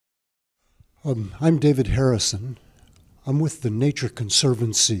I'm David Harrison. I'm with the Nature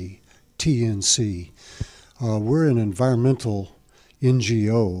Conservancy, TNC. We're an environmental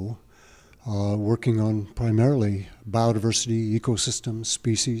NGO working on primarily biodiversity, ecosystems,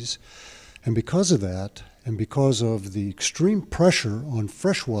 species. And because of that, and because of the extreme pressure on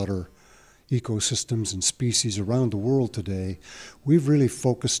freshwater ecosystems and species around the world today, we've really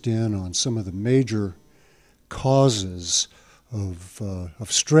focused in on some of the major causes of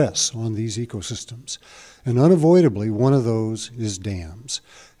stress on these ecosystems. And unavoidably, one of those is dams.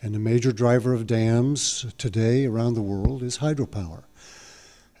 And the major driver of dams today around the world is hydropower.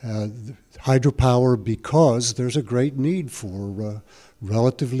 Hydropower because there's a great need for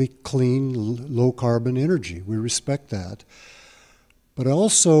relatively clean, low-carbon energy. We respect that. But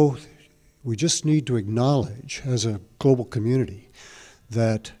also, we just need to acknowledge as a global community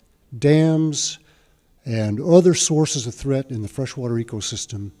that dams and other sources of threat in the freshwater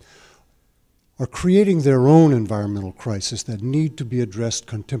ecosystem are creating their own environmental crisis that need to be addressed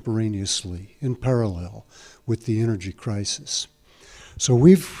contemporaneously, in parallel with the energy crisis. So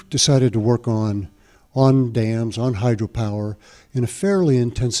we've decided to work on dams, on hydropower, in a fairly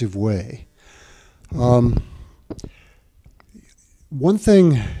intensive way. One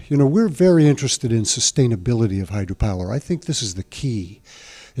thing, we're very interested in sustainability of hydropower. I think this is the key.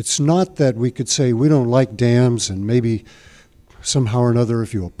 It's not that we could say we don't like dams and maybe somehow or another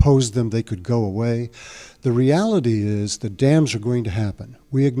if you oppose them they could go away. The reality is that dams are going to happen.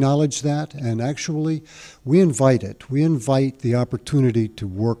 We acknowledge that, and actually we invite it. We invite the opportunity to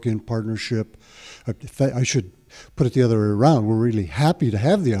work in partnership. I should put it the other way around. We're really happy to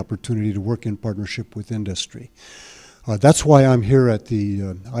have the opportunity to work in partnership with industry. That's why I'm here at the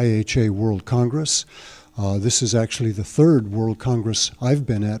IHA World Congress. This is actually the third World Congress I've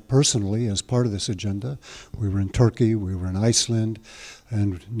been at personally as part of this agenda. We were in Turkey, we were in Iceland,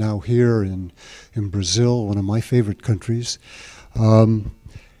 and now here in Brazil, one of my favorite countries.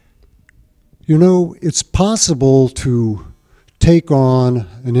 It's possible to take on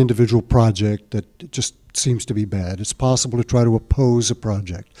an individual project that just seems to be bad. It's possible to try to oppose a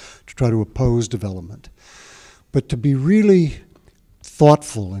project, to try to oppose development. But to be really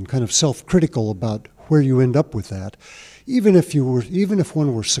thoughtful and kind of self-critical about where you end up with that, even if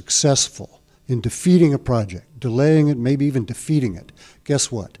one were successful in defeating a project, delaying it, maybe even defeating it, guess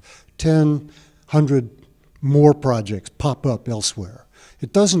what? 10, 100 more projects pop up elsewhere.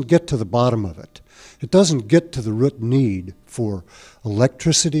 It doesn't get to the bottom of it. It doesn't get to the root need for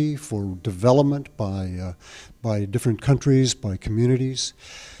electricity, for development by different countries, by communities,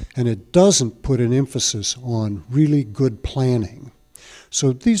 and it doesn't put an emphasis on really good planning.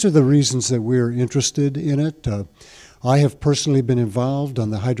 So these are the reasons that we're interested in it. I have personally been involved on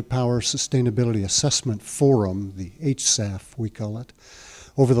the Hydropower Sustainability Assessment Forum, the HSAF we call it,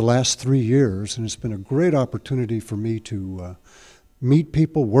 over the last 3 years, and it's been a great opportunity for me to meet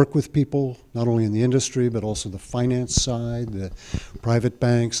people, work with people, not only in the industry, but also the finance side, the private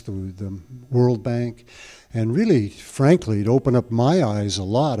banks, the World Bank, and really, frankly, it opened up my eyes a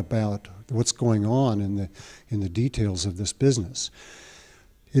lot about what's going on in the details of this business.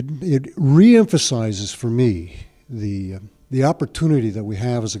 It reemphasizes for me the opportunity that we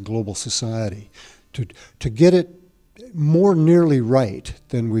have as a global society to get it more nearly right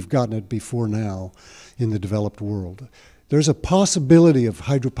than we've gotten it before now in the developed world. There's a possibility of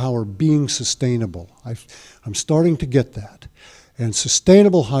hydropower being sustainable. I'm starting to get that. And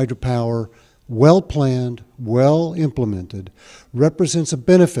sustainable hydropower, well planned, well implemented, represents a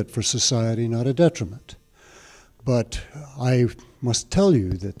benefit for society, not a detriment. But I must tell you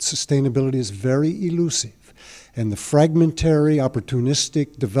that sustainability is very elusive, and the fragmentary,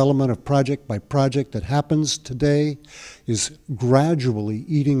 opportunistic development of project by project that happens today is gradually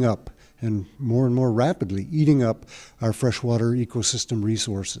eating up, and more rapidly eating up, our freshwater ecosystem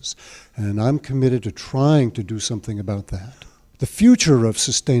resources. And I'm committed to trying to do something about that. The future of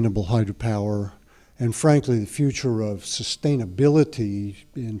sustainable hydropower, and frankly the future of sustainability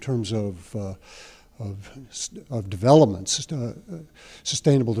in terms of development,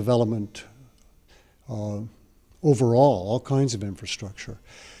 sustainable development overall, all kinds of infrastructure,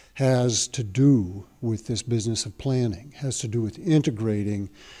 has to do with this business of planning, has to do with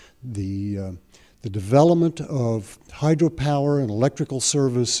integrating the development of hydropower and electrical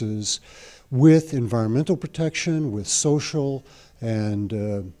services with environmental protection, with social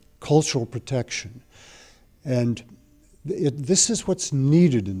and cultural protection. And this is what's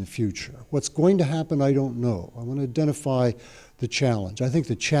needed in the future. What's going to happen, I don't know. I want to identify the challenge. I think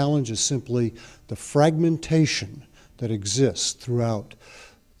the challenge is simply the fragmentation that exists throughout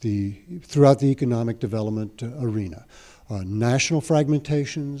the economic development arena. national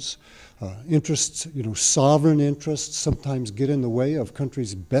fragmentations, interests, sovereign interests sometimes get in the way of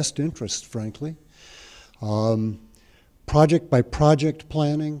countries' best interests, frankly. Project by project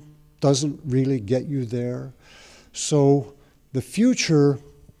planning doesn't really get you there. So the future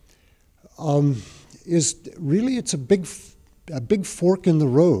is really, it's a big fork in the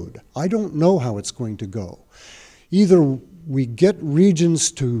road. I don't know how it's going to go. Either we get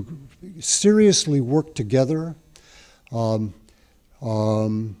regions to seriously work together, or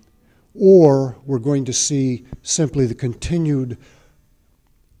we're going to see simply the continued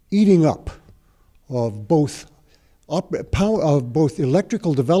eating up of both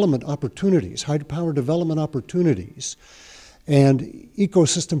electrical development opportunities, hydropower development opportunities, and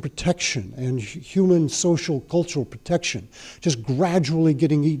ecosystem protection and human, social, cultural protection, just gradually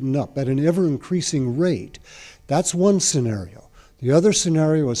getting eaten up at an ever-increasing rate. That's one scenario. The other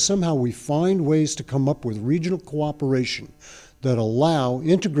scenario is somehow we find ways to come up with regional cooperation that allow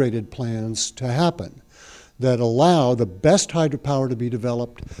integrated plans to happen, that allow the best hydropower to be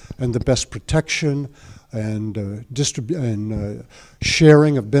developed and the best protection and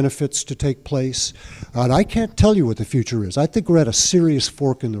sharing of benefits to take place. And I can't tell you what the future is. I think we're at a serious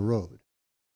fork in the road.